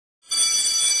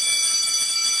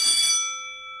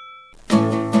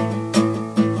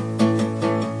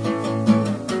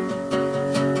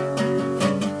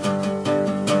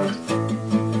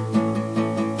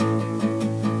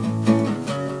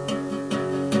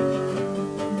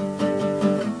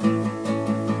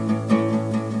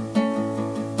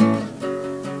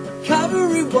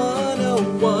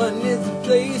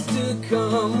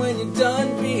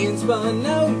fun,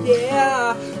 oh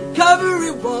yeah.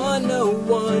 Recovery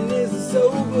 101 is a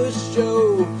sober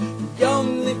show, the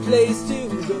only place to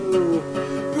go.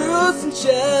 Bruce and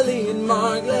Shelley and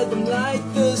Mark, let them light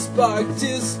the spark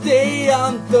to stay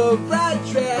on the right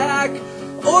track.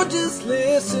 Or just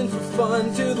listen for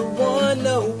fun to the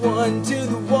 101, to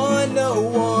the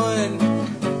 101.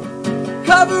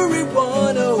 Recovery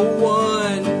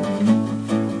 101.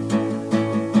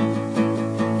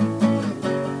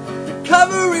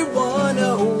 Recovery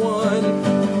 101.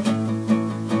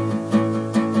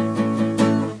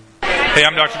 Hey,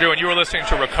 I'm Dr. Drew, and you are listening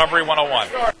to Recovery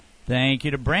 101. Thank you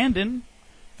to Brandon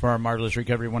for our marvelous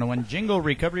Recovery 101 jingle.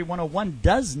 Recovery 101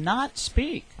 does not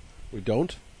speak. We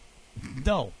don't?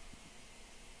 No.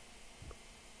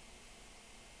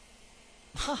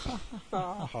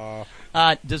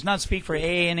 Does not speak for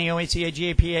AA, NA, OACA,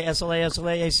 GAPA, SLA,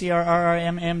 SLA, ACR,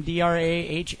 RRM, MDRA,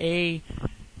 HA,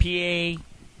 PA,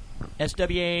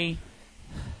 SWA,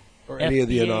 Or FBA,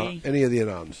 any of the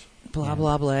anons. Blah,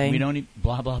 blah, blah. We don't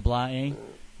blah, blah, blah, eh?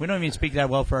 We don't even speak that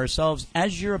well for ourselves,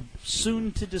 as you're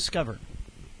soon to discover.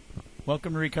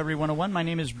 Welcome to Recovery 101. My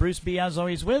name is Bruce B., as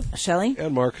always, with Shelley?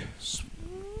 And Mark. Sweet.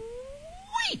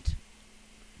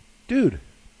 Dude.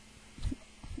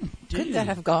 Could that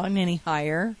have gone any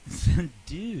higher?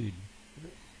 Dude.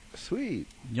 Sweet.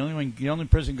 The only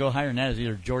person to go higher than that is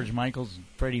either George Michaels,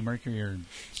 Freddie Mercury, or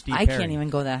Steve I Perry. can't even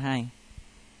go that high.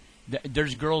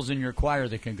 There's girls in your choir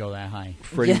that can go that high.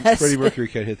 Freddie Mercury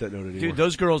can't hit that note anymore. Dude,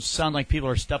 those girls sound like people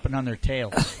are stepping on their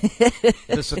tails.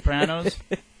 The Sopranos.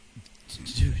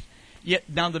 Dude. Yeah,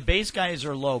 now the bass guys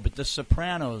are low, but the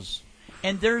Sopranos,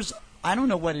 and there's, I don't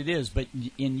know what it is, but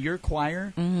in your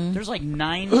choir, there's like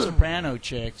 9 soprano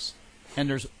chicks, and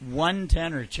there's 1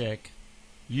 tenor chick,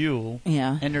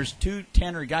 yeah, and there's 2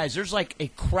 tenor guys. There's like a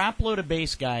crap load of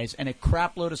bass guys and a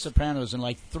crap load of sopranos and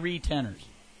like 3 tenors.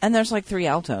 And there's like 3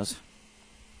 altos.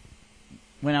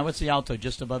 What's the alto?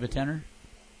 Just above a tenor?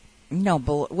 No,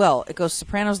 well, it goes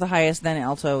soprano's the highest, then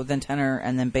alto, then tenor,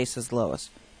 and then bass is the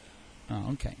lowest.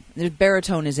 Oh, okay. The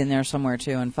baritone is in there somewhere,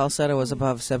 too, and falsetto is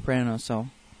above soprano, so...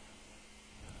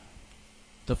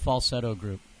 The falsetto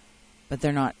group. But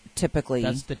they're not typically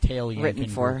That's the tail yanking written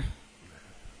for... group.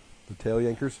 The tail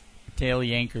yankers? Tail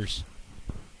yankers.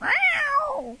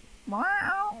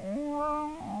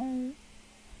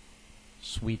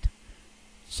 Sweet.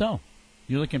 So,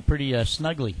 you're looking pretty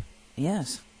snuggly.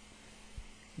 Yes.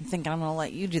 I think I'm going to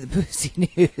let you do the boozy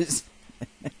news.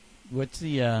 What's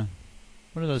the,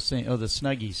 what are those things? Oh, the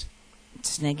Snuggies.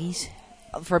 Snuggies?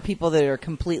 For people that are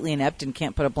completely inept and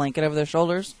can't put a blanket over their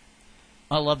shoulders?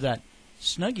 I love that.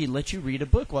 Snuggie lets you read a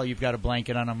book while you've got a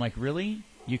blanket on. I'm like, really?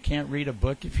 You can't read a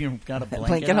book if you've got a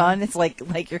blanket on? It's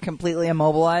like you're completely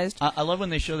immobilized? I love when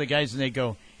they show the guys and they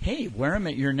go, hey, wear them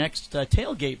at your next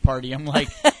tailgate party. I'm like,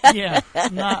 yeah,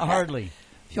 not hardly.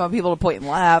 If you want people to point and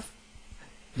laugh.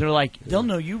 They're like, they'll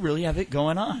know you really have it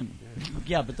going on.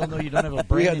 Yeah, but they'll know you don't have a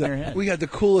brain in your head. We had the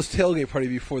coolest tailgate party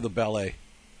before the ballet.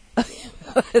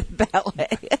 Ballet.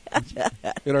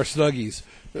 In our Snuggies.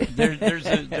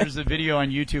 There's a video on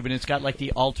YouTube, and it's got like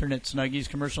the alternate Snuggies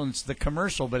commercial. And it's the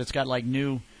commercial, but it's got like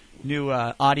new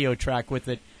audio track with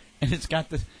it, and it's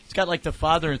got like the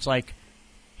father. It's like,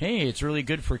 hey, it's really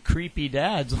good for creepy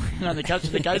dads laying on the couch.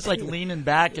 And the guy's like leaning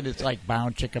back, and it's like bow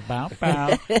chicka bow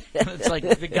bow. It's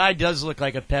like the guy does look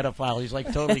like a pedophile. He's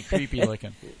like totally creepy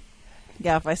looking.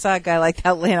 Yeah, if I saw a guy like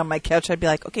that laying on my couch, I'd be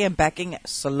like, okay, I'm backing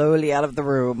slowly out of the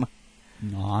room.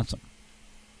 Awesome.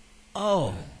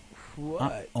 Oh, what?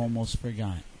 I almost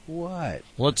forgot. What?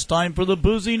 Well, it's time for the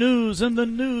boozy news, and the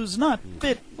news not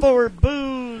fit for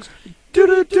booze.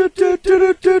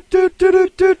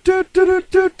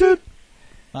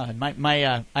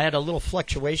 I had a little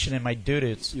fluctuation in my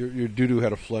doo-doots. Your doo-doo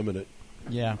had a phlegm in it.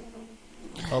 Yeah,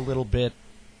 a little bit.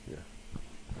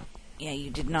 Yeah,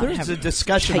 you did not There's have a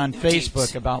discussion on Facebook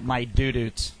doots. about my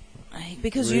doo-doots.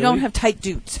 Because Really? you don't have tight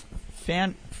doots.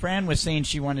 Fran was saying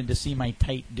she wanted to see my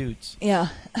tight doots. Yeah.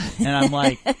 And I'm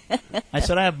like, I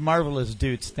said, I have marvelous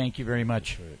doots. Thank you very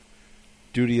much. Right.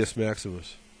 Dudius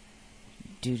Maximus.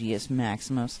 Dudius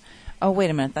Maximus. Oh,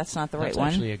 wait a minute. That's not the right That's one.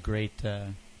 actually a great...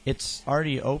 it's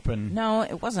already open. No,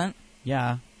 it wasn't.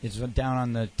 Yeah, it's down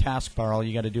on the taskbar. All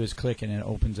you got to do is click and it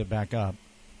opens it back up.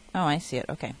 Oh, I see it.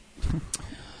 Okay.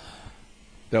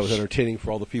 That was entertaining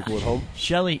for all the people at home.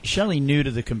 Shelley new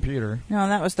to the computer. No,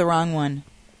 that was the wrong one.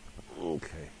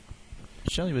 Okay.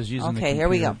 Shelley was using the Okay, computer here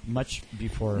we go. much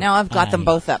before. Now I've got them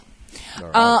both up.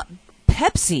 Right.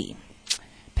 Pepsi.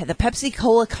 The Pepsi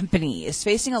Cola Company is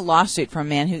facing a lawsuit from a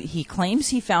man who he claims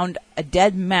he found a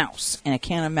dead mouse in a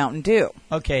can of Mountain Dew.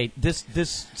 Okay,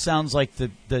 this sounds like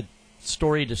the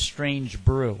story to Strange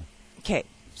Brew. Okay.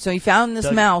 So he found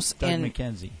this mouse Doug in.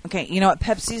 McKenzie. Okay, you know what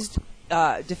Pepsi's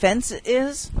defense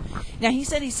is? Now he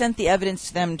said he sent the evidence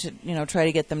to them to try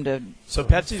to get them to. So Pepsi's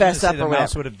going to fess say up the or mouse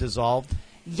whatever. would have dissolved?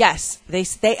 Yes,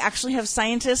 they actually have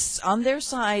scientists on their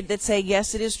side that say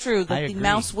yes, it is true I that the agree.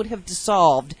 mouse would have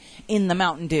dissolved in the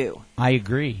Mountain Dew, I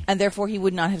agree. and therefore he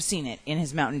would not have seen it in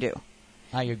his Mountain Dew.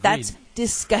 I agree. That's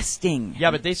disgusting. Yeah,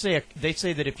 but they say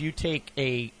that if you take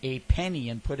a penny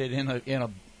and put it in a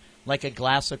like a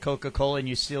glass of Coca-Cola and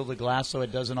you seal the glass so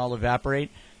it doesn't all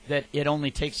evaporate, that it only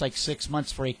takes like 6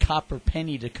 months for a copper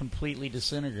penny to completely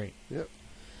disintegrate. Yep.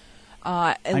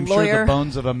 I'm Lawyer, sure the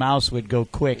bones of a mouse would go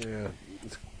quick. Yeah.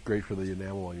 It's great for the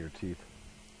enamel on your teeth.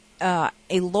 a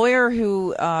lawyer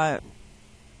who.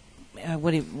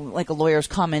 Like a lawyer's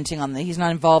commenting on he's not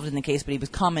involved in the case, but he was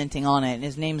commenting on it, and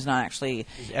his name's not actually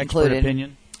Expert included.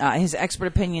 opinion. His expert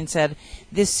opinion said,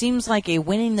 "This seems like a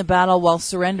winning the battle while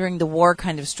surrendering the war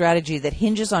kind of strategy that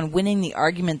hinges on winning the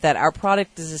argument that our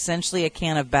product is essentially a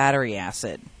can of battery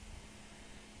acid."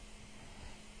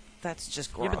 That's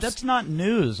just gross. Yeah, but that's not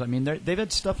news. I mean, they've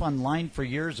had stuff online for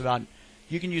years about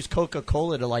you can use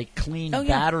Coca-Cola to like clean Oh,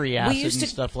 yeah. battery We acid used and to-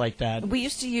 stuff like that. We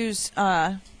used to use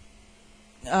like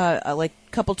a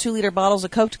couple 2-liter bottles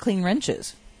of Coke to clean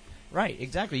wrenches. Right,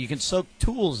 exactly. You can soak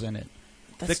tools in it.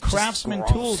 That's The Craftsman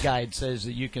just Tool gross. Guide says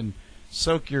that you can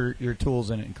soak your tools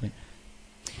in it and clean.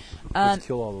 Let's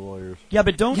kill all the lawyers. Yeah,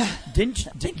 but Yeah. didn't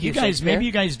Thank you you, guys? Shakespeare. Maybe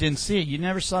you guys didn't see it. You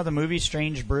never saw the movie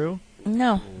Strange Brew.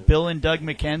 No. Bill and Doug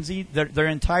McKenzie. Their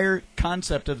entire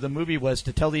concept of the movie was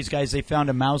to tell these guys they found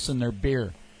a mouse in their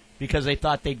beer because they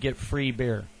thought they'd get free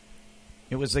beer.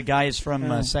 It was the guys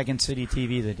from Second City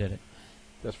TV that did it.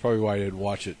 That's probably why I didn't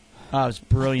watch it. Oh, it was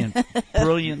brilliant,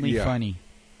 brilliantly Yeah. funny.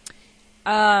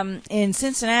 In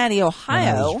Cincinnati, When I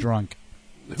Ohio, was drunk.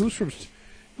 Who's from?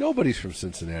 Nobody's from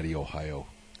Cincinnati, Ohio.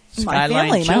 my Skyline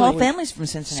my whole Chili. family's from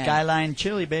Cincinnati. Skyline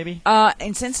Chili, baby.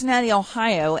 In Cincinnati,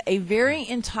 Ohio, a very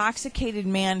intoxicated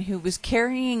man who was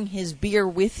carrying his beer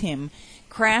with him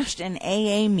crashed an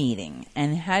AA meeting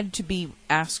and had to be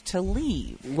asked to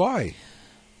leave. Why?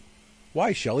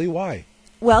 Why, Shelley? Why?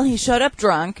 Well, he showed up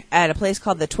drunk at a place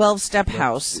called the 12-Step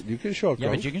House You can show up Yeah,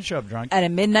 drunk. but you can show up drunk. at a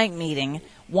midnight meeting,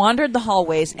 wandered the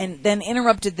hallways, and then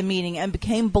interrupted the meeting and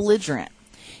became belligerent.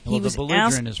 Well, He the was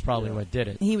belligerent asked. is probably what did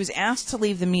it. He was asked to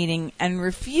leave the meeting and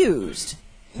refused.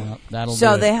 Well, that'll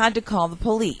So do they it. had to call the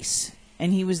police.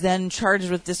 And he was then charged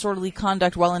with disorderly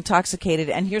conduct while intoxicated.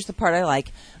 And here's the part I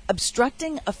like: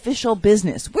 obstructing official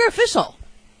business. We're official.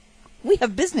 We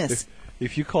have business.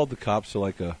 If you called the cops to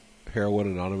like a heroin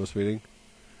anonymous meeting,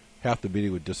 half the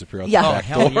meeting would disappear out Yeah. the Oh, back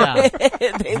hell door.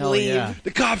 yeah. They Hell leave. yeah. The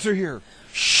cops are here.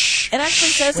 It actually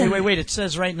says Wait. It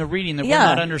says right in the reading that yeah,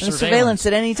 we're not under the surveillance.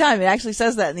 at any time. It actually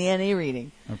says that in the NA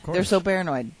reading. Of course. They're so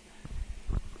paranoid.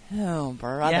 Oh,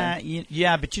 brother.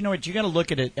 Yeah, but you know what? You got to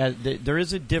look at it. There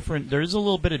is a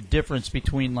little bit of difference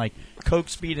between like coke,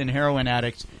 speed, and heroin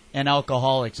addicts and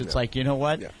alcoholics. It's like, you know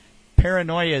what? Yeah.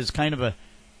 Paranoia is kind of a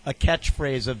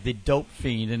catchphrase of the dope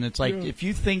fiend, and it's like Yeah. if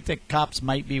you think that cops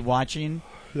might be watching,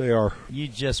 They are. you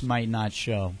just might not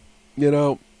show. You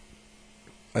know,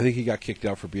 I think he got kicked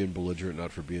out for being belligerent,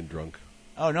 not for being drunk.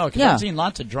 Oh no, because Yeah. I've seen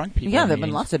lots of drunk people. Yeah, in there have been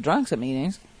meetings. lots of drunks at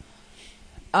meetings.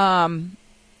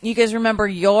 You guys remember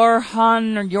Joran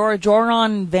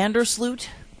Vandersloot?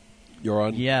 You're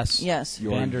on. Yes. Yes,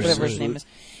 Joran whatever his Vandersloot. name is.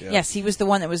 Yeah. Yes, he was the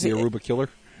one that was. The Aruba killer?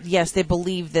 Yes, they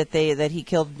believe that he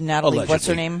killed Natalie. What's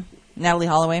her Allegedly. name? Natalie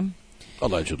Holloway.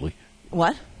 Allegedly.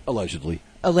 What? Allegedly.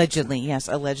 Allegedly, yes,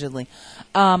 allegedly.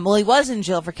 Well, he was in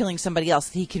jail for killing somebody else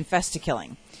that he confessed to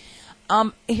killing.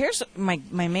 Here's my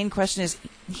main question is,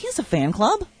 he has a fan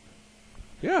club?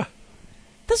 Yeah.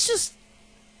 That's just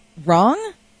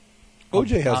wrong?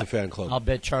 OJ has a fan club. I'll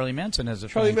bet Charlie Manson has a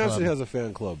Charlie fan Manson club. has a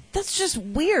fan club. That's just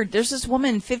weird. There's this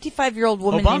woman, 55-year-old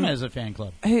woman Obama named, has a fan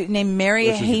club. named Mary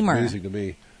Which is Hamer. amazing to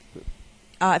me.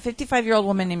 A 55-year-old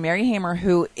woman named Mary Hamer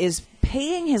who is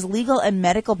paying his legal and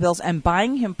medical bills and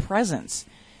buying him presents.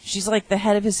 She's like the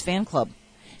head of his fan club.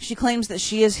 She claims that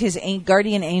she is his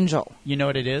guardian angel. You know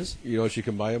what it is? You know what you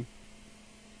can buy him?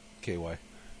 KY.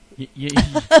 You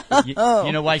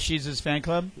know why she's his fan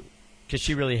club? Because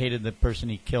she really hated the person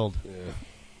he killed. Yeah.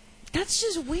 That's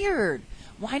just weird.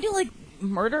 Why do like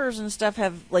murderers and stuff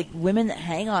have like women that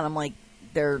hang on them like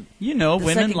they're You know, The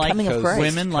women second like coming of Christ.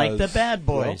 women like the Because- bad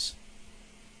boys.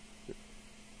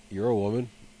 You're a woman.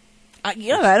 I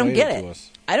don't Explain get to it.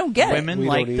 us. I don't get it. Women We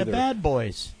like don't the either. bad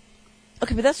boys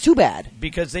Okay, but that's too bad.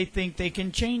 because they think they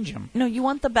can change them. No, you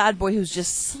want the bad boy who's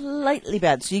just slightly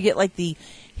bad, so you get like the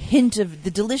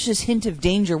delicious hint of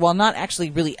danger while not actually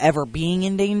really ever being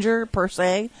in danger per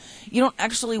se. You don't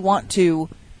actually want to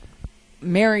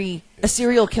marry a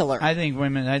serial killer. I think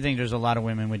there's a lot of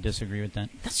women would disagree with that.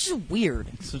 That's just weird.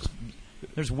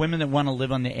 There's women that want to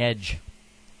live on the edge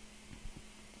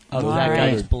of All that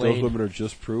right. guy's blade. Those women are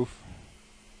just proof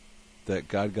that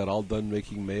God got all done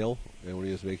making male, and when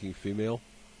he was making female,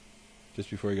 just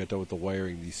before he got done with the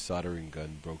wiring, the soldering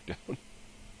gun broke down.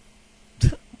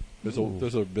 There's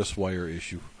a miswire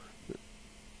issue.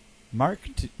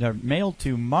 Mail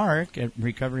to Mark at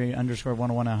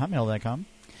recovery_101@hotmail.com.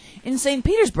 In St.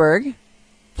 Petersburg,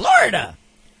 Florida.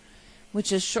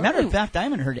 which is shortly... Matter of fact, I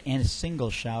haven't heard a single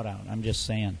shout out. I'm just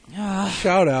saying.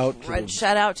 Shout out to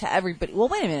Shout out to everybody. Well,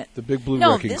 wait a minute. the Big Blue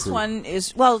No, Wrecking this Crew. one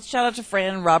is... Well, shout out to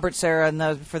Fran, Robert, Sarah,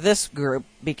 and for this group,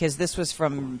 because this was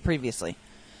from previously.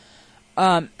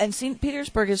 And St.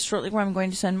 Petersburg is shortly where I'm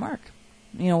going to send Mark.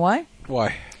 You know why?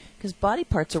 Why? Because body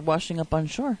parts are washing up on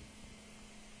shore.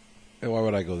 And why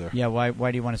would I go there? Yeah, why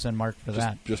do you want to send Mark for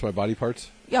that? Just my body parts?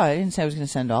 Yeah, I didn't say I was going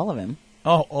to send all of him.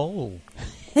 Oh.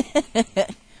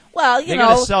 Well, They're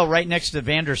going to sell right next to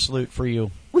Vandersloot for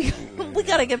you. we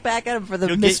got to get back at him for the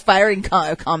You'll get- misfiring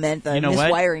comment, the You know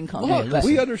what? miswiring comment.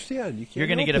 listen. We understand. You can't You're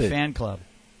going to help get a it. fan club,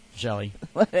 Shelley.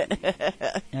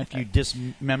 After you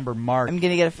dismember Mark. I'm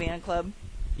going to get a fan club.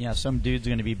 Yeah, some dude's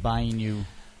going to be buying you.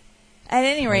 At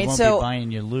any He rate, won't so be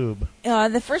buying you lube.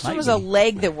 the first one Might was a be.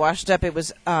 leg that washed up. It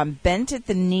was bent at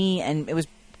the knee, and it was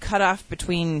cut off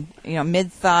between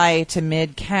mid thigh to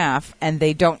mid calf. And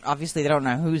they don't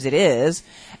know whose it is.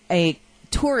 A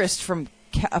tourist from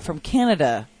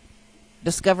Canada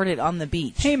discovered it on the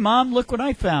beach. Hey, Mom, look what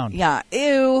I found. Yeah,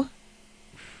 ew.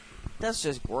 That's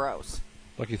just gross.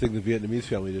 Lucky thing the Vietnamese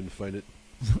family didn't find it.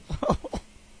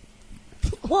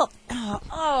 Well, that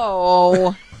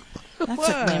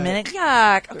took me a minute.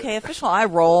 Yuck. Okay, official eye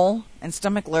roll and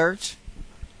stomach lurch.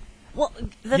 Well,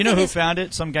 the You know thing who is, found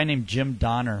it? Some guy named Jim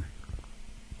Donner.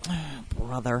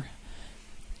 brother.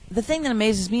 The thing that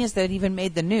amazes me is that it even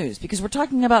made the news because we're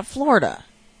talking about Florida.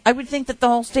 I would think that the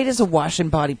whole state is awash in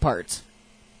body parts.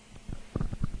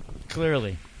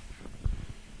 Clearly.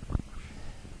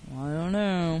 I don't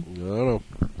know. I don't know.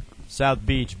 South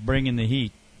Beach, bringing the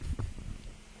heat.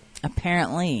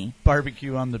 Apparently,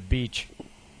 Barbecue on the beach.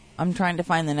 I'm trying to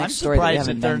find the I'm next story that we surprised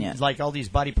haven't that done they're yet. like all these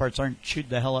body parts aren't chewed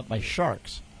the hell up by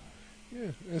sharks.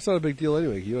 Yeah, it's not a big deal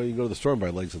anyway. You can go to the store and buy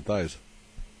legs and thighs.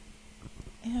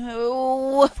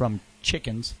 Ew. From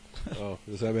chickens. Oh,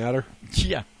 does that matter?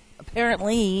 Yeah.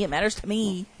 Apparently, it matters to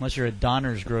me. Unless you're at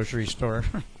Donner's grocery store.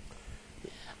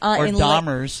 Or In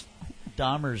Dahmer's.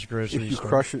 Dahmer's grocery If you store.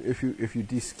 crush it,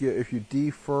 if you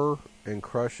defur and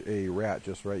crush a rat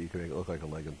just right, you can make it look like a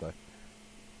leg and thigh.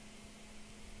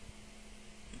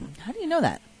 How do you know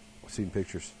that? I've seen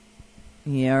pictures.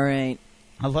 Yeah, right.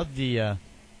 I love the,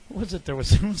 what was it? It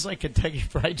was like Kentucky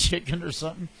Fried Chicken or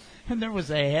something. And there was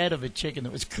a head of a chicken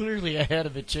that was clearly a head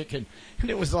of a chicken. And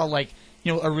it was all like,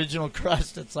 original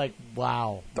crust. It's like,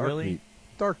 wow. Dark really? meat.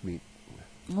 Dark meat.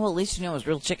 Well, at least you know it was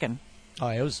real chicken. Oh,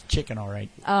 it was chicken, all right.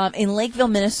 In Lakeville,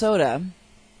 Minnesota,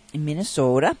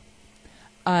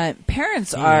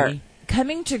 parents are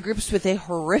coming to grips with a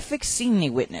horrific scene they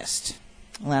witnessed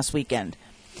last weekend.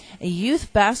 A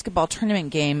youth basketball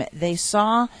tournament game, they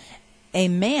saw a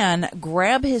man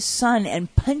grab his son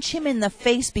and punch him in the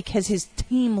face because his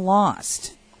team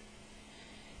lost.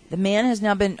 The man has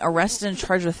now been arrested and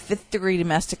charged with fifth-degree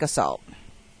domestic assault.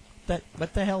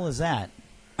 What the hell is that?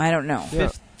 I don't know. Yeah.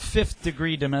 Fifth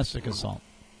degree domestic assault,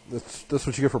 That's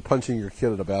what you get for punching your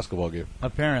kid at a basketball game.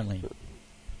 apparently.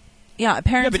 Yeah,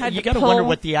 parents But had you to got to pull... wonder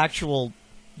what the actual,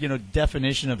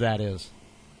 definition of that is.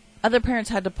 Other parents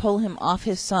had to pull him off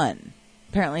his son.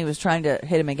 Apparently, he was trying to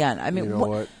hit him again. I mean, You know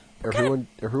what?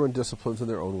 Everyone disciplines in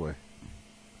their own way.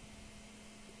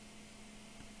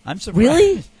 I'm surprised.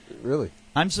 Really? Really?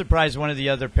 I'm surprised one of the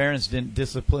other parents didn't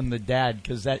discipline the dad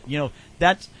because that's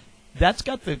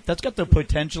got the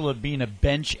potential of being a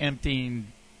bench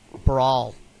emptying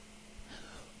brawl.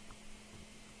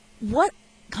 What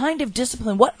kind of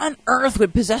discipline? What on earth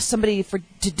would possess somebody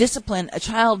to discipline a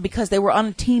child because they were on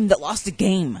a team that lost a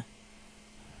game?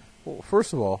 Well,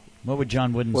 first of all, What would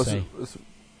John Wooden say?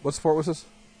 what sport was this?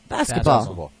 Basketball.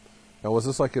 Basketball. Now, was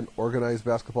this like an organized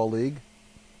basketball league?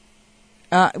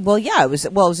 Well, yeah, it was.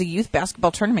 Well, it was a youth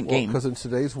basketball tournament game. Because in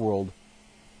today's world,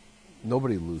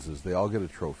 nobody loses. They all get a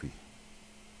trophy.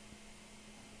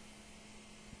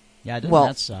 Yeah, doesn't Well-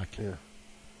 that suck? Yeah.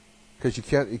 Because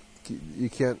you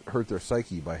can't hurt their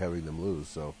psyche by having them lose.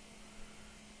 So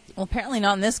Well, apparently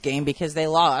not in this game because they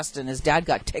lost and his dad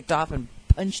got ticked off and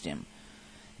punched him.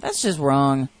 That's just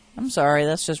wrong. I'm sorry,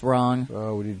 that's just wrong.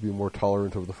 we need to be more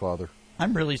tolerant of the father.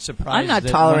 I'm really surprised I'm not that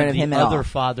tolerant one of of the him at other all.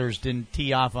 fathers didn't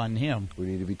tee off on him. We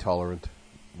need to be tolerant.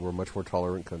 We're a much more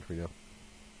tolerant country now.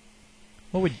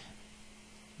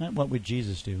 What would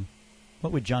Jesus do?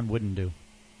 What would John Wooden do?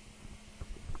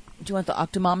 Do you want the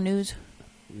Octomom news?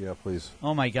 Yeah, please.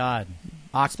 Oh my God,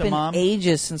 It's been Octomom!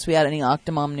 ages since we had any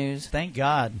Octomom news. Thank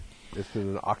God. It's been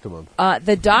an octomom.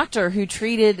 The doctor who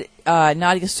treated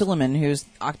Nadia Suleiman, who's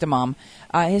Octomom,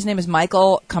 his name is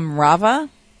Michael Kamrava.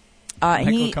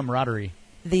 Michael Camaraderie.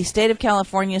 The state of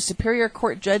California Superior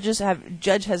Court judge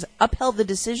has upheld the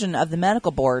decision of the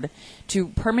medical board to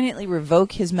permanently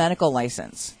revoke his medical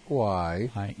license Why?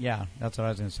 Yeah, that's what I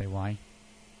was going to say. Why?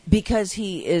 because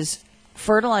he is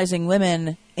fertilizing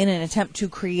women in an attempt to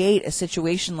create a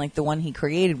situation like the one he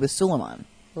created with Suleiman.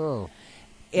 Oh.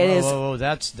 It is Whoa,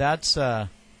 that's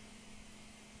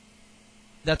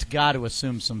got to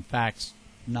assume some facts,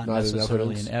 not Not in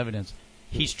necessarily evidence. in evidence.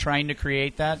 He's trying to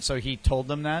create that, so he told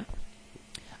them that.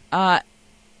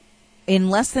 in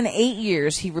less than 8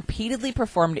 years, he repeatedly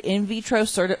performed in vitro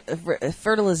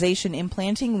fertilization,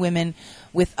 implanting women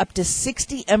with up to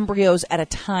 60 embryos at a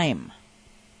time.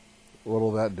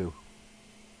 What'll that do?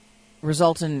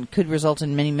 Could result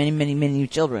in many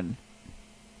children.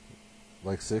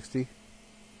 Like 60?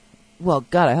 Well,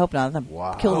 God, I hope not.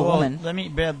 Wow. Kill the Well, woman. let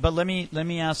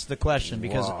me ask the question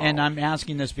because, Wow. and I'm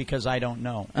asking this because I don't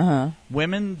know.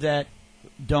 Women that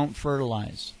don't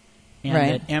fertilize and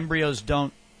Right. that embryos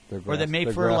don't, or that may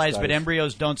they're fertilize grass but guys.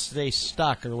 embryos don't stay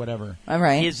stuck or whatever. All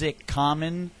right. Is it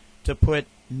common to put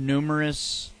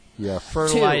numerous Yes.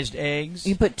 fertilized eggs?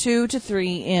 You put 2 to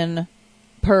 3 in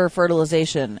per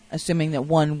fertilization, assuming that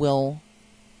one will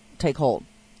take hold.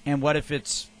 And what if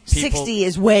it's people, 60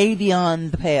 is way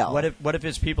beyond the pale. What if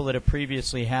it's people that have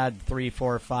previously had 3,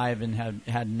 4, 5 and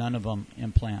had none of them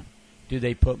implant? Do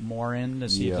they put more in to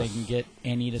see if they Yes. can get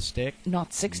any to stick?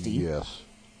 Not 60. Yes.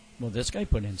 Well, this guy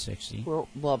put in 60. Well,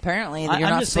 Well, apparently I- you're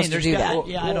I'm not just saying supposed to there's do got-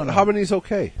 that. Yeah, I don't know. How many is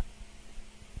okay?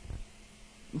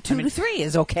 2 to 3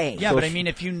 is okay. Yeah, So but I it's- mean,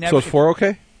 if you never, So is 4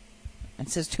 okay? It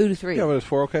says 2 to 3. Yeah, but is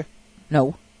 4 okay?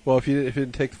 No. Well, if you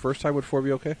didn't take the first time, would 4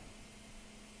 be okay?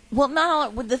 Well, not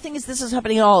all. Well, the thing is, this is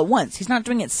happening all at once. He's not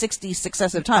doing it 60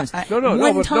 successive times. No,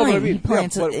 One but, time no, but I mean, he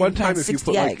plants, yeah, but one time implants if you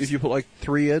 60 put eggs. if you put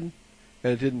 3 in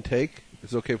and it didn't take,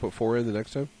 it's okay to put 4 in the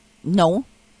next time. No.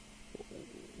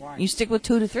 You stick with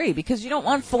 2 to 3 because you don't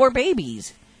want 4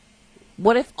 babies.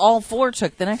 What if all 4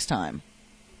 took the next time?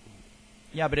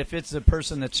 yeah, but if it's a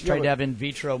person that's tried but to have in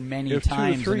vitro many if 2 to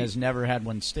times 3 and has never had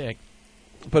one stick,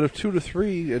 But if 2 to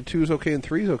 3 and 2 is okay and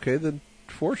 3 is okay, then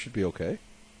 4 should be okay.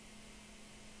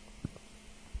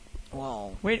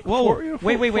 Well, wait, whoa, Four, you know,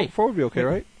 wait. 4 would be okay,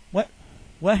 Wait. right?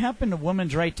 What happened to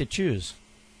woman's right to choose?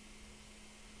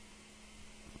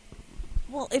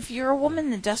 Well, if you're a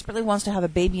woman that desperately wants to have a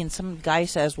baby and some guy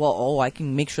says, well, I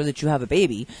can make sure that you have a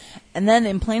baby, and then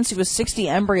implants you with 60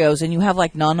 embryos and you have,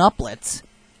 non-uplets,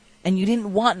 and you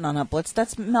didn't want non-uplets,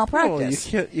 that's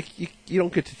malpractice. Well, you can't. You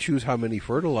don't get to choose how many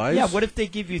fertilize. Yeah, what if they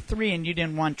give you 3 and you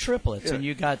didn't want triplets Yeah. and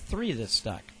you got 3 that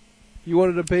stuck? you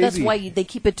wanted a baby? That's why they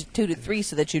keep it to 2 to 3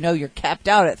 so that you know you're capped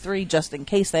out at 3 just in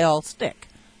case they all stick.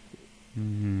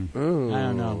 Oh. I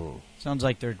don't know. Sounds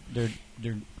like they're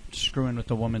screwing with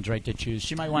the woman's right to choose.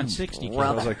 She might want 60 kids.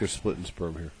 Brother. Sounds like they're splitting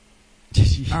sperm here.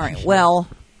 All right, well,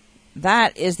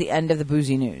 that is the end of the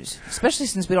boozy news, especially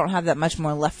since we don't have that much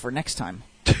more left for next time.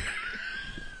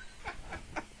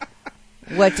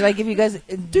 What, did I give you guys...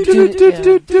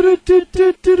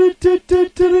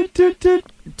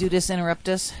 Dudus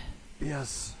interruptus?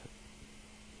 Yes.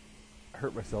 I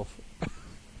hurt myself.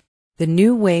 The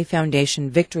New Way Foundation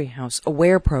Victory House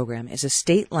Aware program is a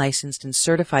state-licensed and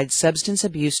certified substance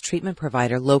abuse treatment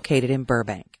provider located in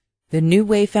Burbank. The New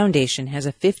Way Foundation has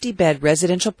a 50-bed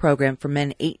residential program for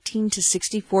men 18 to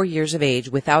 64 years of age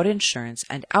without insurance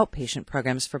and outpatient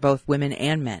programs for both women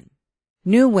and men.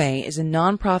 New Way is a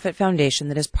nonprofit foundation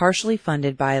that is partially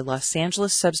funded by Los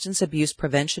Angeles Substance Abuse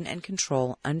Prevention and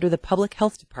Control under the Public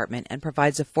Health Department and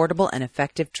provides affordable and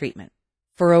effective treatment.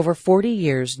 For over 40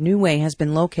 years, New Way has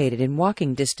been located in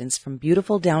walking distance from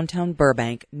beautiful downtown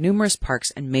Burbank, numerous parks,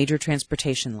 and major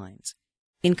transportation lines.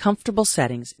 In comfortable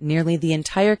settings, nearly the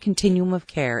entire continuum of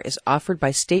care is offered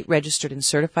by state-registered and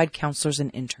certified counselors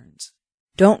and interns.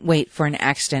 Don't wait for an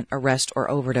accident, arrest, or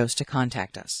overdose to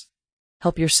contact us.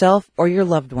 Help yourself or your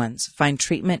loved ones find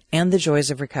treatment and the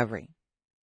joys of recovery.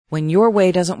 When your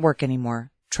way doesn't work anymore,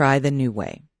 try the New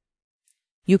Way.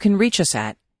 You can reach us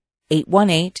at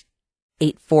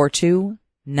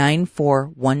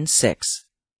 818-842-9416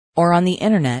 or on the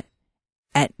internet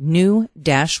at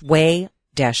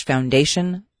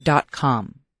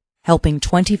new-way-foundation.com, helping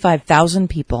 25,000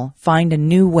 people find a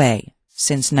new way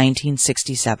since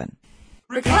 1967.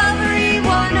 Recovery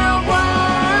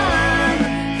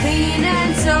 101, clean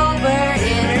and sober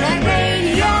internet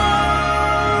radio.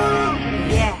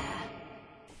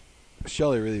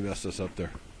 Shelley really messed us up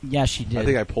there. Yeah, she did. I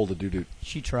think I pulled a doo-doo.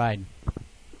 She tried.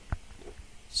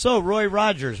 So, Roy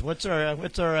Rogers, what's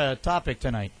our topic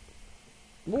tonight?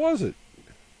 What was it?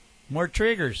 More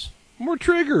triggers. More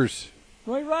triggers.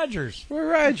 Roy Rogers. Roy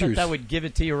I Rogers. thought that would give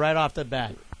it to you right off the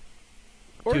bat.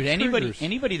 More Dude, triggers.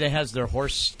 anybody that has their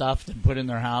horse stuffed and put in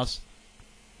their house,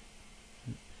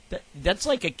 that's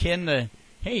like akin to,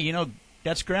 hey, you know,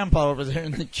 that's Grandpa over there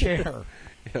in the chair.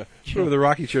 Yeah. Remember the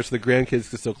rocking chair so the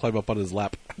grandkids could still climb up on his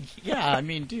lap. Yeah, I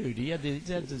mean, dude, he had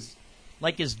his,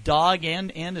 like his dog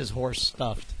and his horse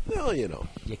stuffed. Well, you know.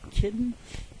 You kidding?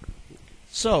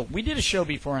 So, we did a show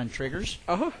before on triggers,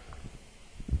 Uh-huh.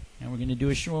 and we're going to do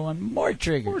a show on more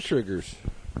triggers. More triggers.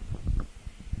 What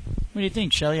do you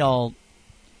think, Shelley? All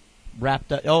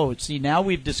wrapped up. Oh, see, now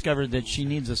we've discovered that she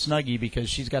needs a Snuggie because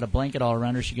she's got a blanket all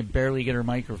around her. She can barely get her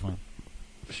microphone.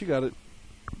 She got it.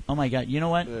 Oh, my God. You know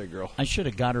what? Yeah, girl. I should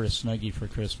have got her a Snuggie for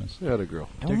Christmas. Yeah, the girl.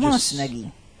 I They're don't want just- a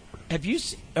Snuggie. Have you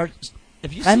seen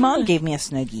My mom gave me a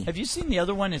Snuggie. Have you seen the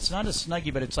other one? It's not a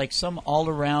Snuggie, but it's like some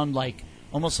all-around, like,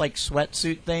 almost like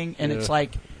sweatsuit thing, and it's Yeah.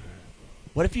 like,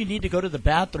 what if you need to go to the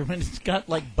bathroom and it's got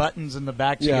like buttons in the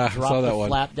back so Yeah, you can I drop saw the that one.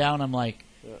 flap down? I'm like,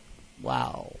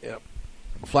 wow, Yep.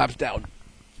 Flaps down.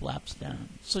 flaps down.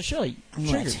 So Shelley, What?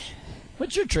 triggers.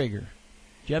 What's your trigger? Do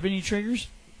you have any triggers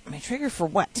My trigger for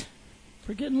what?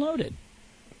 for getting loaded?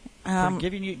 For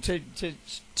giving you to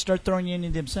start throwing you into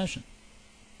the obsession?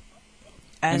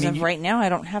 As I mean, of you- right now, I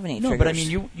don't have any No, triggers. but I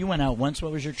mean, you went out once.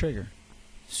 What was your trigger?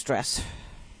 Stress,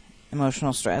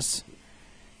 emotional stress.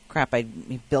 Crap, I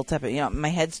built up. You know, my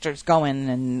head starts going,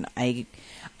 and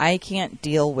I can't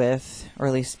deal with, or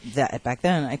at least that back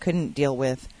then, I couldn't deal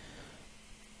with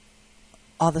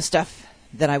all the stuff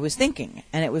that I was thinking,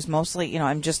 and it was mostly, you know,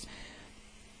 I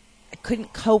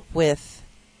couldn't cope with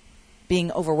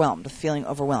being overwhelmed, with feeling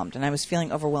overwhelmed, and I was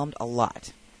feeling overwhelmed a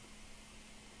lot.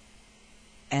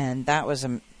 And that was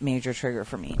a major trigger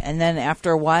for me. And then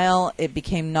after a while, it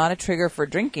became not a trigger for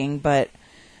drinking, but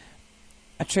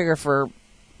a trigger for,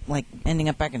 like, ending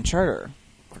up back in charter,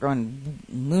 for going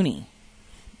loony,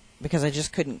 because I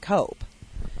just couldn't cope.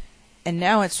 And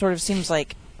now it sort of seems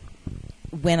like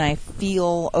when I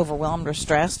feel overwhelmed or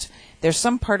stressed, there's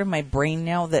some part of my brain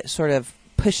now that sort of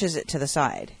pushes it to the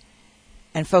side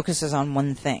and focuses on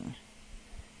one thing.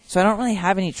 So I don't really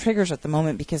have any triggers at the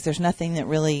moment because there's nothing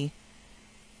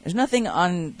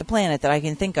on the planet that I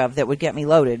can think of that would get me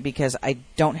loaded because I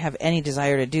don't have any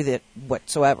desire to do that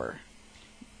whatsoever.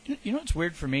 You know what's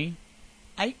weird for me?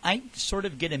 I sort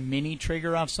of get a mini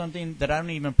trigger off something that I don't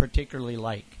even particularly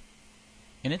like.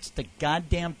 And it's the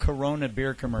goddamn Corona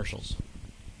beer commercials.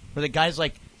 Where the guy's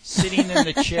like sitting in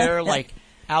the chair, like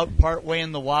out part way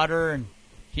in the water, and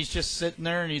he's just sitting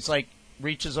there and he's like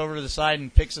reaches over to the side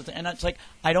and picks it. And it's like,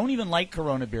 I don't even like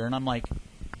Corona beer. And I'm like,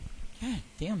 God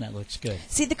damn, that looks good.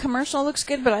 See, the commercial looks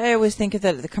good, but I always think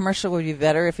that the commercial would be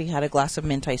better if he had a glass of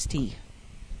mint iced tea.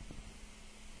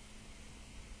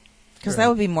 Because that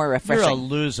would be more refreshing. You're a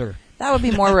loser. That would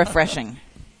be more refreshing.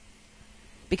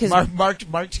 Because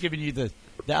Mark's giving you the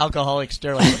alcoholic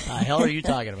stare like, what the hell are you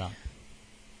talking about?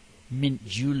 Mint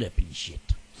julep and shit.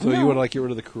 So No. you want to like get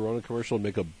rid of the Corona commercial and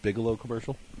make a Bigelow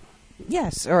commercial?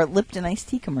 yes, or a Lipton iced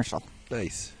tea commercial.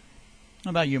 Nice. How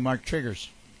about you, Mark? Triggers.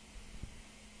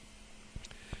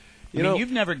 You know,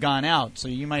 you've never gone out, so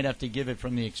you might have to give it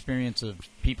from the experience of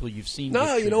people you've seen. no,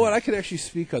 get you know what? triggered. I can actually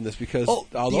speak on this because Oh,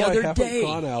 the although I other haven't day.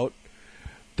 gone out,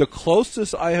 the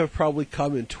closest I have probably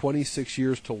come in 26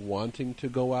 years to wanting to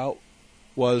go out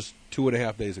was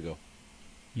 2.5 days ago.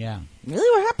 Yeah.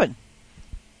 Really, what happened?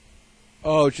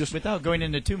 Oh, just Without going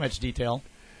into too much detail.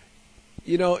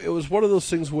 you know, it was one of those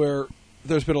things where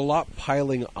there's been a lot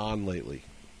piling on lately.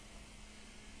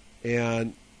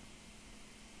 And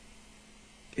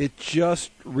it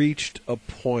just reached a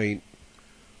point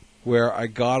where I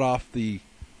got off the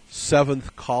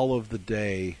 7th call of the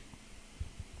day,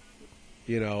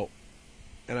 you know,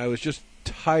 and I was just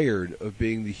tired of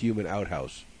being the human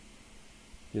outhouse.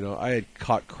 You know, I had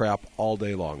caught crap all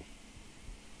day long.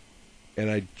 And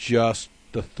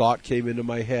the thought came into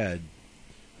my head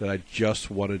that I just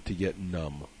wanted to get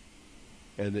numb.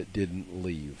 And it didn't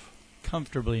leave.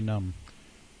 Comfortably numb.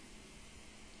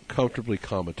 Comfortably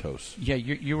comatose. Yeah,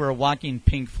 you were a walking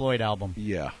Pink Floyd album.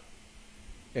 Yeah.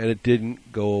 And it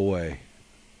didn't go away.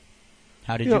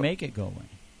 How did You you know- make it go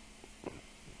away?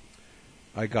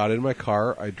 I got in my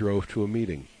car. I drove to a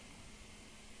meeting.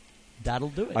 That'll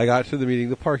do it. I got to the meeting.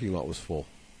 The parking lot was full.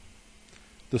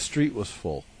 The street was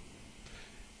full.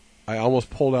 I almost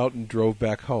pulled out and drove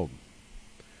back home.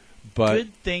 But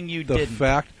Good thing you the didn't.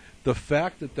 fact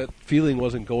that feeling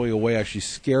wasn't going away actually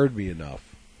scared me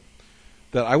enough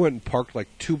that I went and parked like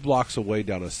 2 blocks away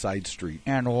down a side street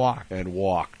And walk. and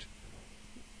walked.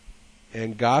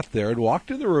 And got there and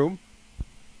walked in the room.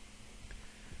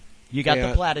 You got the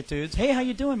And- platitudes. Hey, how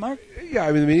you doing, Mark? Yeah,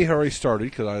 I mean, the meeting had already started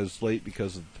because I was late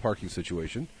because of the parking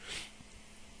situation.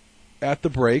 At the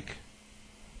break,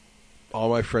 all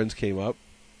my friends came up.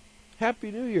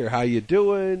 Happy New Year. How you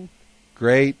doing?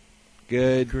 Great.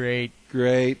 Good. Great.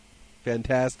 Great.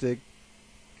 Fantastic.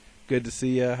 Good to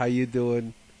see you. How you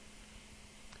doing?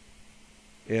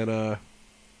 And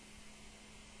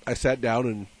I sat down,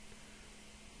 and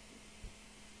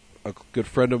a good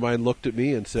friend of mine looked at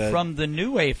me and said, From the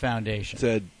New Way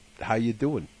Foundation. "How you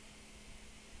doing?"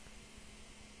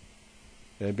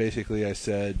 And basically I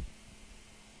said,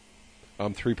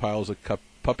 "I'm 3 piles of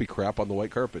puppy crap on the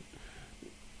white carpet."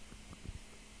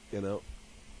 You know?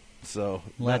 So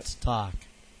Let's talk.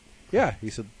 yeah, he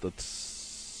said,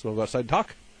 "Let's go outside and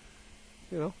talk."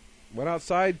 You know, went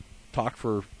outside, talked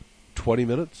for 20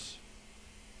 minutes.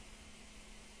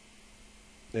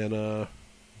 And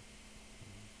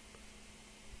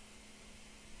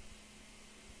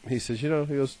he says, he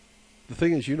goes, "The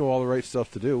thing is, you know all the right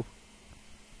stuff to do."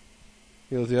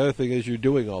 He goes, "The other thing is you're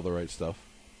doing all the right stuff."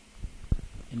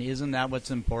 And isn't that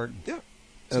what's important? Yeah.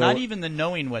 It's not even the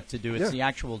knowing what to do. It's Yeah. the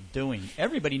actual doing.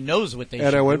 Everybody knows what they should do.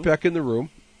 And I went back in the room,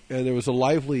 and there was a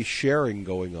lively sharing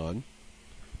going on,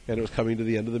 and it was coming to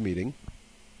the end of the meeting.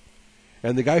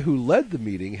 And the guy who led the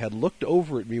meeting had looked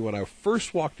over at me when I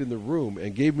first walked in the room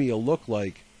and gave me a look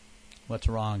like, What's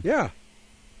wrong? yeah.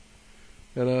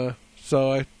 And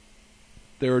so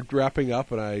they were wrapping up,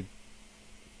 and I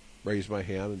raised my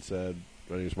hand and said,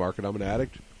 "My name is Mark, and I'm an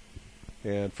addict.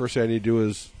 And first thing I need to do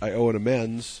is I owe an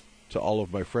amends to all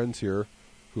of my friends here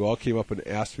who all came up and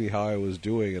asked me how I was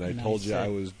doing, and I And I told you said, I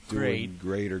was doing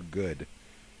great or good."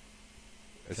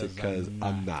 I said, "Because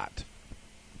I'm not."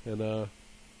 And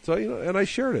so, and I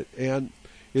shared it. And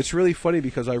it's really funny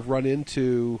because I've run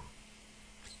into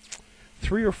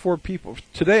 3 or 4 people.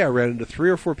 Today I ran into 3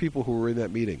 or 4 people who were in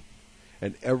that meeting,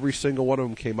 and every single one of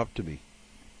them came up to me.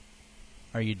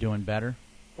 Are you doing better?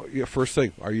 Yeah, first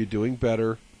thing, are you doing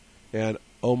better? And,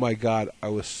 oh my God, I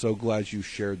was so glad you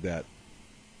shared that,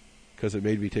 because it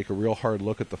made me take a real hard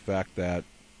look at the fact that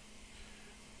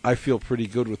I feel pretty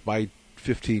good with my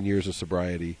 15 years of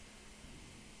sobriety.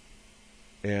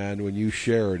 And when you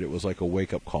shared, it was like a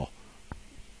wake-up call.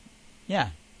 Yeah.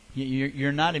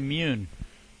 You're not immune.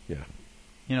 Yeah.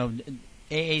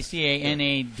 AACA,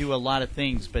 NA do a lot of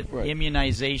things, but Right.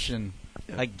 immunization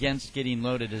against getting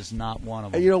loaded is not one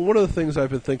of them. And, one of the things I've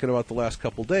been thinking about the last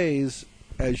couple days,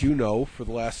 as you know, for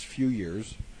the last few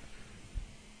years,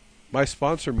 my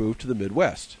sponsor moved to the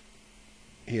Midwest.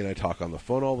 He and I talk on the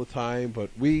phone all the time, but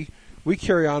we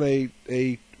carry on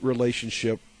a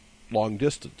relationship long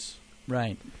distance.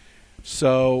 Right.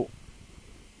 So,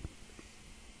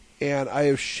 and I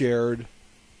have shared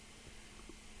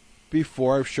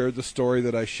before, I've shared the story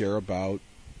that I share about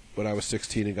when I was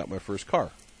 16 and got my first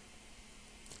car.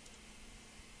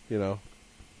 And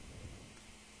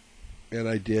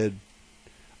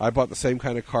I bought the same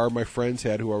kind of car my friends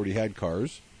had who already had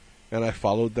cars, and I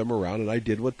followed them around, and I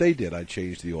did what they did. I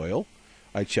changed the oil,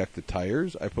 I checked the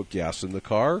tires, I put gas in the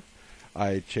car,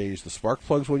 I changed the spark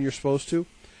plugs when you're supposed to.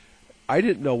 I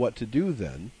didn't know what to do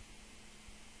then,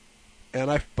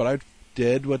 but I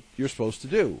did what you're supposed to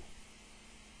do.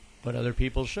 But other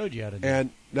people showed you how to do it.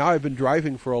 And now I've been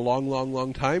driving for a long, long,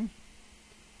 long time.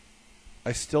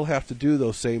 I still have to do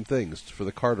those same things for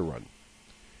the car to run.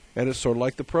 And it's sort of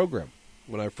like the program.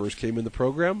 When I first came in the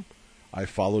program, I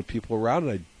followed people around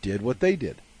and I did what they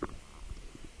did.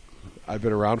 I've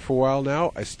been around for a while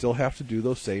now. I still have to do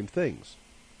those same things.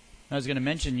 I was going to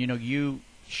mention, you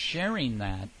sharing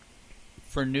that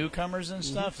for newcomers and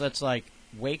stuff, that's like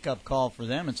wake-up call for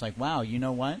them. It's like, wow, you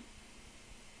know what?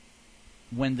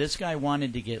 When this guy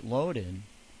wanted to get loaded,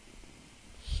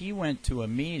 he went to a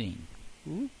meeting,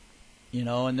 and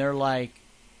they're like,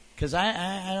 because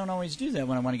I don't always do that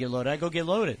when I want to get loaded. I go get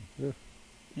loaded.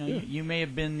 Yeah. You may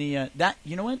have been that.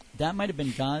 You know what? That might have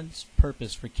been God's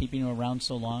purpose for keeping you around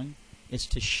so long. Is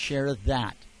to share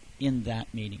that in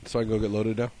that meeting. So I can go get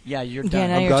loaded now? Yeah, you're Yeah, done.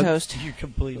 now I'm you're done? toast. You're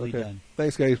completely Okay. done.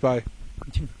 Thanks, guys. Bye.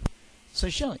 So,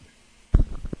 Shelley,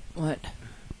 What?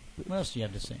 what else do you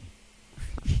have to say?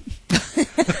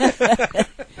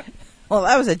 Well,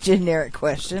 that was a generic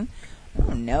question. I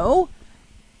don't know.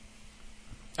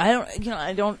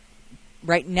 I don't,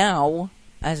 right now,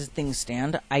 as things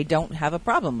stand, I don't have a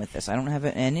problem with this. I don't have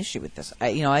an issue with this. I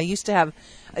used to have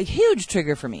a huge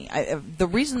trigger for me. The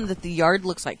reason that the yard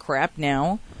looks like crap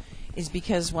now is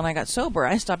because when I got sober,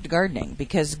 I stopped gardening,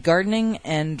 because gardening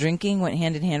and drinking went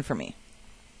hand in hand for me.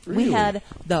 We Really? had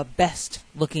the best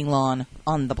looking lawn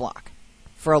on the block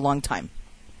for a long time.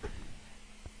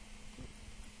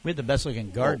 We had the best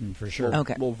looking garden for sure.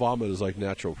 Okay. Well, vomit is like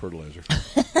natural fertilizer.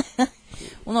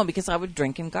 Well, no, because I would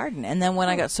drink and garden. And then when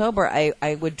I got sober,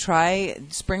 I would try,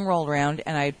 spring rolled around,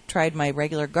 and I tried my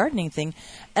regular gardening thing,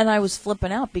 and I was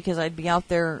flipping out because I'd be out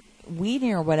there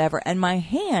weeding or whatever, and my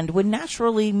hand would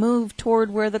naturally move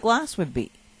toward where the glass would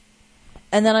be.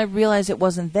 And then I realized it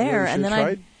wasn't there, and then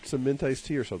tried some mint iced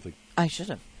tea or something. I should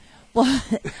have. Well,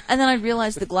 and then I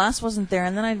realized the glass wasn't there,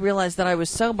 and then I realized that I was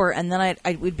sober, and then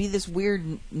I would be this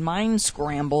weird mind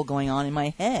scramble going on in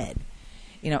my head.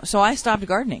 So I stopped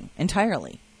gardening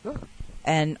entirely. Oh.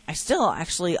 And I still,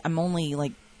 actually, I'm only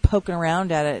like poking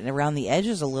around at it and around the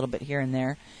edges a little bit here and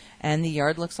there, and the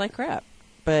yard looks like crap.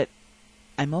 But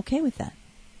I'm okay with that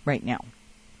right now.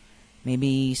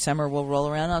 Maybe summer will roll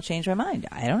around and I'll change my mind.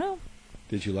 I don't know.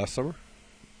 Did you last summer?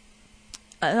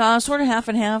 Sort of half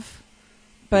and half.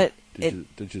 But Did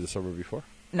you the summer before?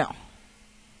 No.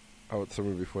 How about the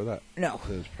summer before that? No.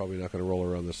 Then it's probably not going to roll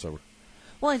around this summer.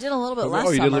 Well, I did a little bit last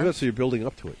you summer. did a little bit, so you're building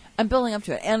up to it. I'm building up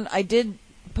to it. And I did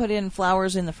put in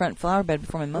flowers in the front flower bed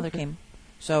before my mother came.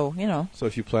 So, So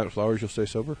if you plant flowers, you'll stay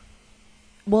sober?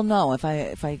 Well, no, if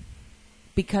I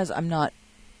because I'm not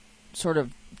sort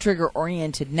of trigger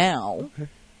oriented now. Okay.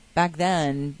 Back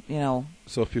then,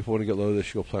 So if people want to get low, they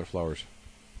should go plant flowers.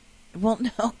 well,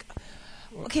 no.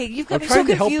 Okay, you've got I'm me so trying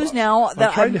to help- confused now that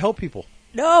I'm trying to help people.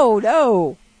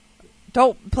 No.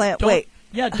 Don't plant. Wait.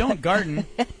 Yeah, don't garden,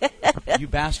 you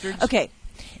bastards. Okay.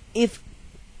 If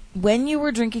when you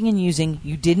were drinking and using,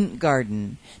 you didn't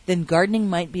garden, then gardening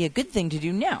might be a good thing to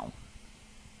do now.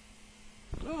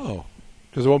 Oh,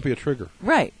 because it won't be a trigger.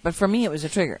 Right. But for me, it was a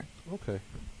trigger. Okay.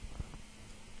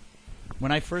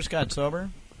 When I first got sober,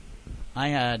 I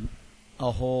had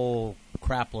a whole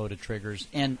crap load of triggers,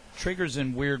 and triggers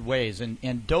in weird ways.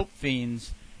 And dope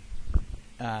fiends,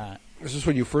 Is this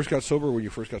when you first got sober or when you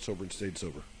first got sober and stayed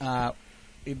sober?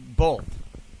 both.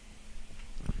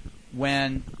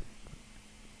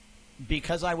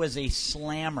 Because I was a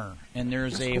slammer, and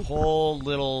there's a whole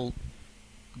little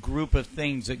group of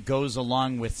things that goes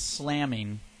along with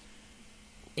slamming,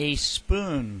 a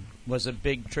spoon was a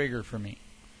big trigger for me.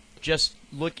 Just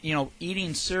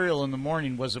eating cereal in the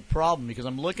morning was a problem because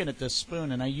I'm looking at this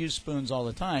spoon, and I use spoons all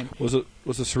the time. Was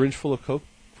a syringe full of Coke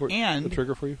And- the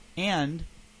trigger for you? And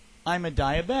I'm a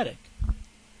diabetic.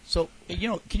 So, can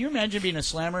you imagine being a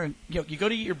slammer? And, you go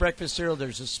to eat your breakfast cereal,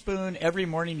 there's a spoon. Every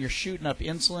morning you're shooting up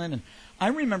insulin. And I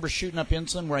remember shooting up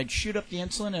insulin where I'd shoot up the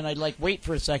insulin and I'd wait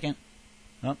for a second.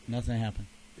 Oh, nothing happened.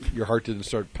 Your heart didn't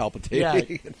start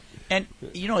palpitating. Yeah. And,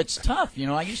 it's tough.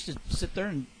 I used to sit there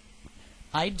and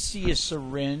I'd see a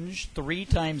syringe 3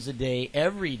 times a day,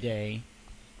 every day.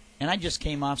 And I just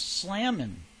came off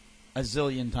slamming a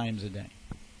zillion times a day.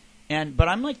 But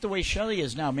I'm like the way Shelley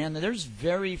is now, man. There's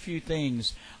very few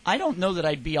things. I don't know that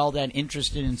I'd be all that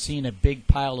interested in seeing a big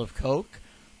pile of Coke,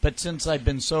 but since I've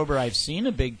been sober, I've seen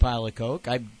a big pile of Coke.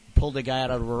 I pulled a guy out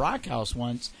of a rock house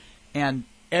once, and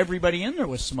everybody in there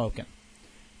was smoking.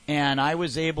 And I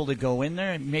was able to go in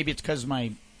there, and maybe it's because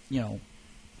my,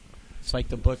 it's like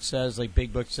the book says, like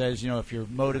Big Book says, if your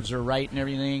motives are right and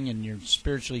everything and you're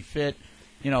spiritually fit,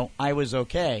 I was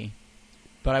okay.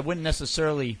 But I wouldn't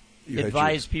necessarily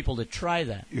advise people to try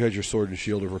that. You had your sword and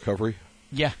shield of recovery?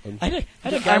 Yeah. I had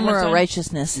a The guy one armor of time-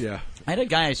 righteousness. Yeah. I had a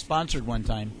guy I sponsored one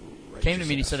time. Came to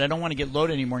me and he said, I don't want to get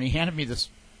loaded anymore. And he handed me this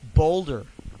boulder.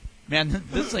 Man,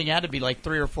 this thing had to be like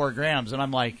 3 or 4 grams. And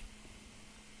I'm like,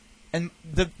 and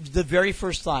the very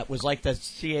first thought was like the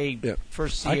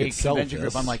first I CA could sell convention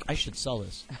group. this. I'm like, I should sell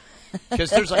this. Because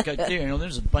there's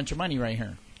there's a bunch of money right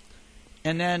here.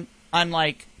 And then I'm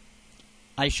like,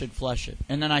 I should flush it.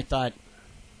 And then I thought,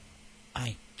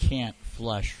 I can't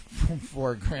flush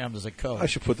 4 grams of Coke. I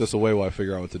should put this away while I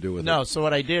figure out what to do with it. No, so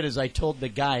what I did is I told the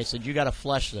guy, I said, you got to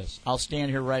flush this. I'll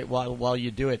stand here right while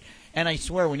you do it. And I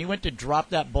swear, when he went to drop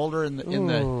that boulder in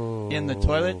the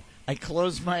toilet, I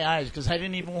closed my eyes because I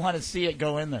didn't even want to see it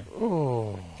go in there.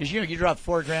 Because you drop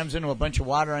 4 grams into a bunch of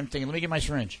water. I'm thinking, let me get my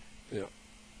syringe. Yeah.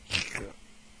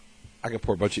 I can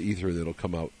pour a bunch of ether and it'll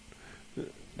come out.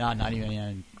 No, not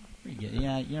even.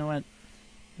 Yeah, you know what?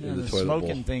 In the The toilet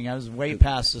smoking bowl. thing. I was way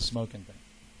past the smoking thing.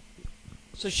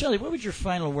 So, Shelley, what would your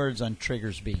final words on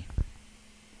triggers be?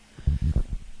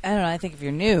 I don't know. I think if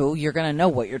you're new, you're going to know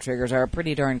what your triggers are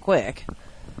pretty darn quick.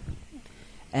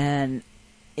 And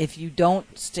if you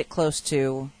don't stick close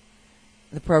to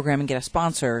the program and get a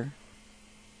sponsor,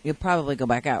 you'll probably go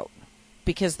back out.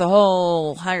 Because the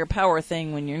whole higher power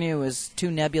thing when you're new is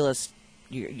too nebulous.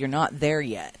 You're not there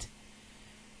yet.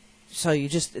 So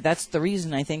that's the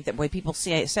reason I think that why people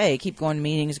say keep going to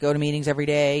meetings, go to meetings every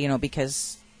day,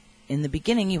 because in the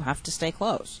beginning you have to stay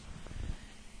close.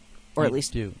 Or at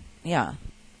least do. Yeah.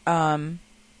 And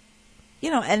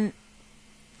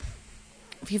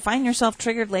if you find yourself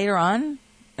triggered later on,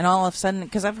 and all of a sudden,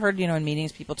 because I've heard, in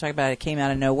meetings people talk about it came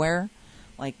out of nowhere,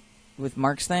 like with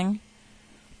Mark's thing.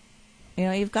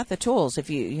 You've got the tools.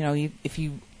 If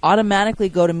you automatically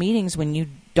go to meetings when you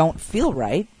don't feel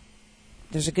right,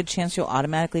 there's a good chance you'll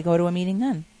automatically go to a meeting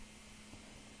then.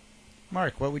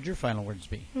 Mark, what would your final words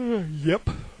be? Yep.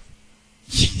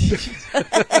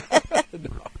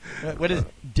 What is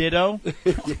ditto?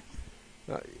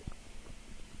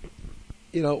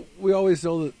 We always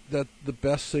know that the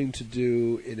best thing to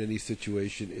do in any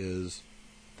situation is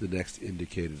the next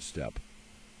indicated step.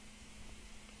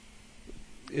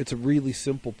 It's a really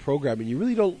simple program, and you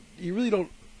really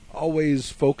don't always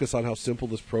focus on how simple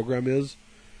this program is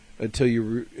until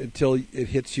it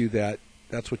hits you that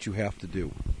that's what you have to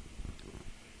do.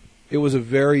 It was a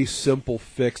very simple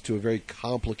fix to a very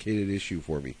complicated issue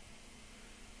for me.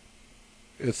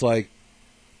 It's like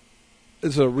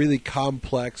it's a really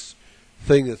complex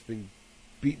thing that's been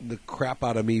beating the crap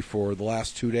out of me for the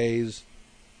last 2 days.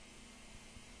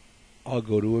 I'll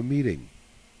go to a meeting.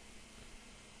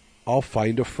 I'll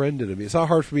find a friend in a meeting. It's not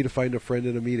hard for me to find a friend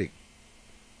in a meeting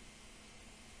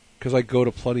because I go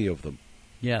to plenty of them.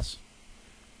 Yes.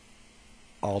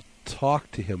 I'll talk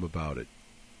to him about it.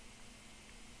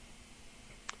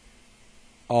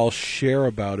 I'll share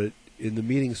about it in the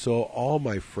meeting so all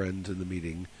my friends in the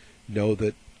meeting know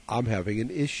that I'm having an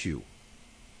issue.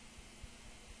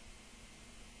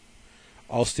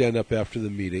 I'll stand up after the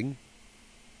meeting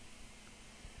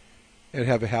and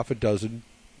have a half a dozen.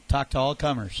 Talk to all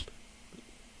comers.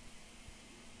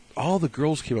 All the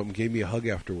girls came up and gave me a hug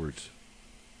afterwards.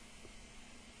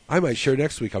 I might share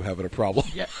next week I'm having a problem.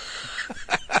 Yeah.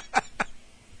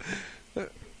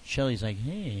 Shelley's like,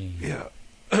 hey. Yeah.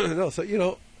 No,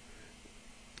 so,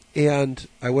 and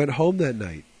I went home that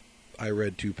night. I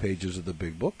read 2 pages of the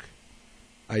big book.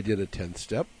 I did a 10th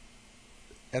step.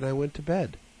 And I went to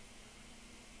bed.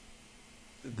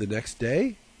 The next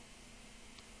day,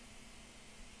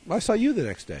 I saw you the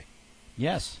next day.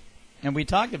 Yes. And we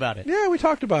talked about it. Yeah, we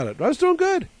talked about it. I was doing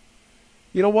good.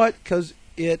 You know what? Because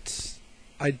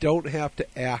I don't have to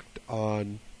act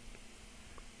on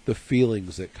the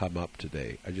feelings that come up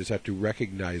today. I just have to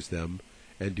recognize them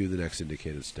and do the next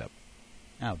indicated step.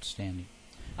 Outstanding.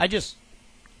 I just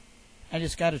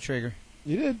got a trigger.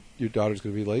 You did? Your daughter's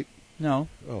going to be late? No.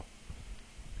 Oh.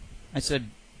 I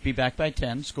said, be back by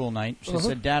 10, school night. She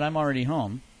said, Dad, I'm already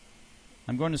home.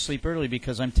 I'm going to sleep early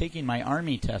because I'm taking my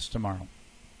Army test tomorrow.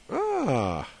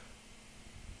 Ah.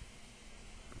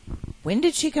 When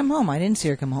did she come home? I didn't see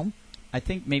her come home. I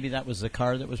think maybe that was the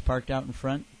car that was parked out in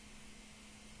front.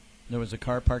 There was a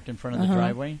car parked in front of the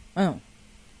driveway. Oh.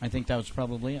 I think that was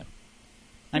probably it.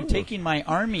 I'm taking my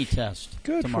Army test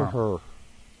tomorrow. Good for her.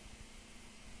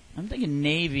 I'm thinking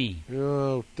Navy.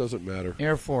 No, doesn't matter.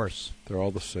 Air Force. They're all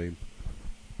the same.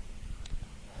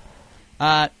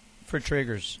 For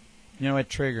triggers. You know what,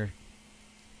 trigger?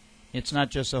 It's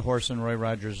not just a horse in Roy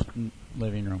Rogers'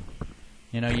 living room.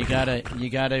 You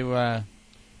gotta.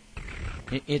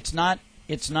 It's not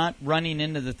running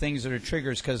into the things that are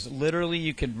triggers, because literally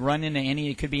you could run into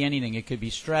it could be anything. It could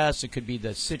be stress. It could be the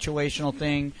situational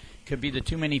thing. It could be the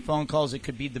too many phone calls. It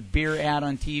could be the beer ad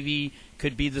on TV. It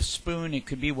could be the spoon. It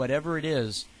could be whatever it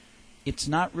is. It's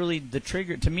not really the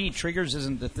trigger. To me, triggers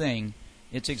isn't the thing.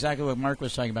 It's exactly what Mark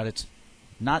was talking about. It's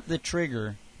not the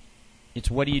trigger. It's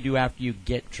what do you do after you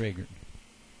get triggered.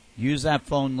 Use that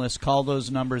phone list. Call those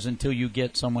numbers until you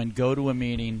get someone. Go to a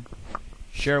meeting.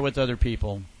 Share with other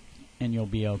people. And you'll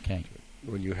be okay.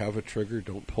 When you have a trigger,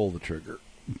 don't pull the trigger.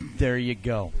 There you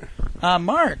go.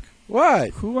 Mark. What?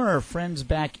 Who are our friends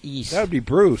back east? That would be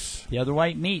Bruce. The other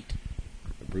white meat.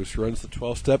 Bruce runs the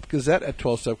 12-Step Gazette at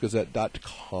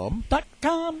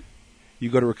 12stepgazette.com. You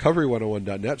go to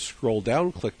recovery101.net, scroll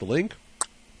down, click the link,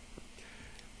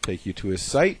 take you to his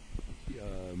site.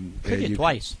 Click it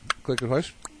twice. Click it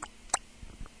twice.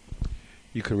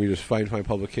 You can read his fine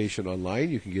publication online.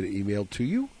 You can get it emailed to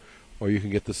you, or you can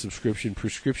get the subscription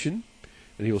prescription,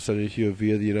 and he will send it to you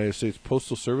via the United States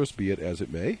Postal Service, be it as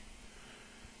it may.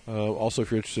 Also,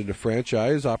 if you're interested in a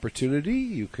franchise opportunity,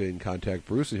 you can contact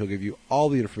Bruce, and he'll give you all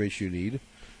the information you need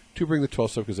to bring the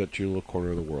 12-Step Gazette to your little corner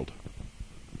of the world.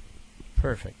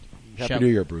 Perfect. Happy New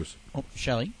Year, Bruce. Oh,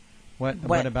 Shelley,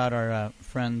 what about our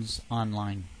friends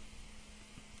online?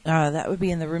 That would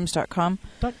be in therooms.com.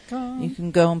 You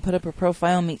can go and put up a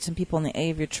profile, meet some people in the A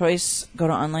of your choice, go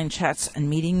to online chats and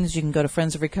meetings. You can go to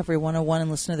Friends of Recovery 101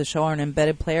 and listen to the show on an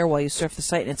embedded player while you surf the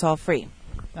site, and it's all free.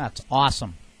 That's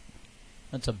awesome.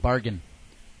 That's a bargain.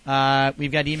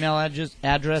 We've got email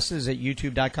addresses at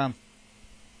youtube.com.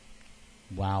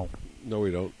 Wow. No,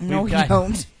 we don't. No, we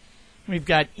don't. We've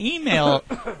got email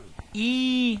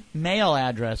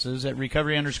addresses at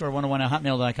recovery_101 at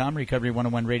hotmail.com,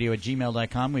 recovery101radio at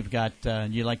gmail.com. We've got,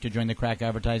 you'd like to join the crack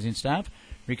advertising staff,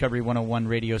 recovery101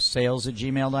 radio sales at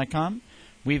gmail.com.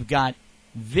 We've got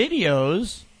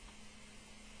videos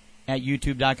at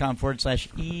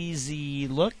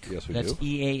youtube.com/easylook. Yes, we That's do.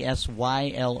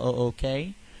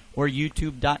 EASYLOOK. Or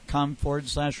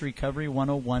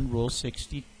youtube.com/recovery101 rule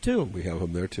 62. We have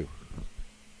them there, too.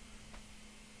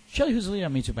 Shelley, who's the lead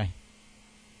on Mitsubai?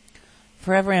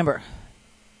 Forever Amber.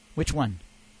 Which one?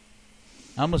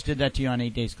 I almost did that to you on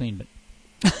 8 Days Clean, but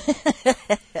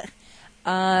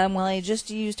Well, I just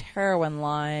used Heroin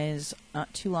Lies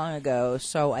not too long ago,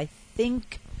 so I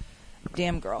think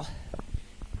Damn Girl.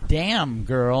 damn,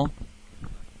 girl.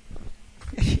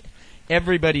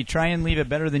 Everybody, try and leave it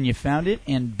better than you found it,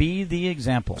 and be the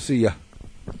example. See ya.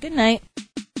 Good night.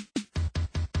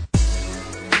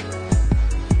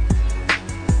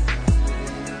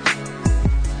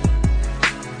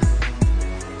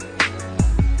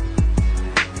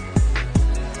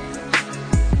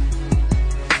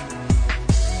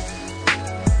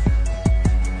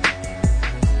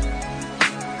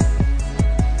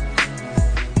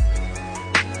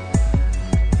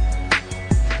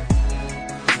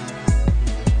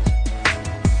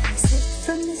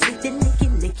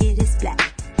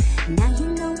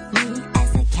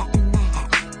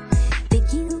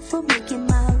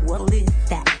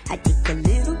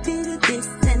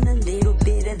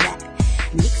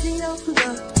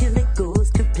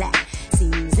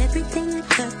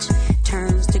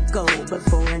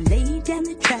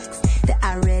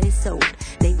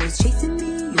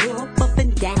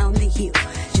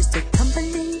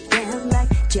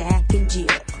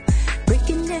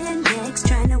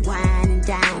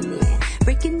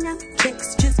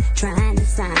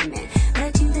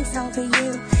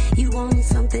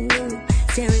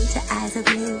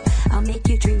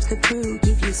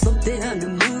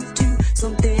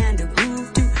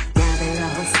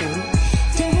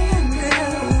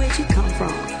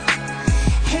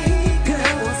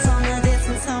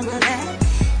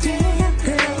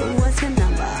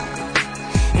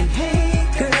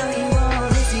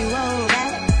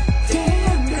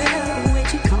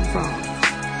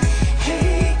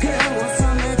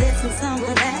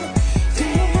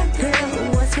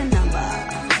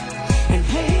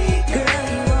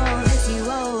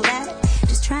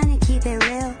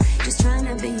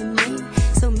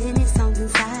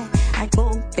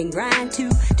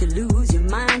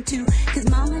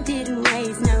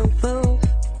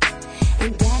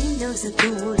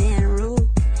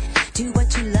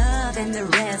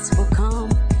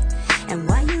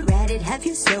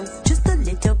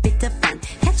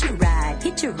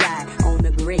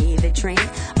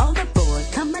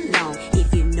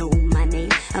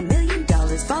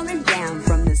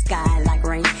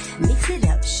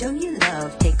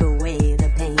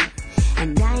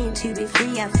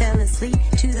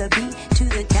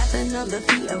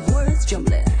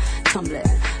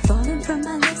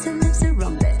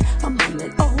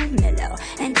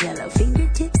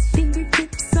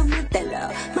 fingertips on my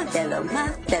bellow,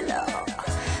 my bellow.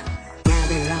 Now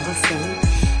they're all saying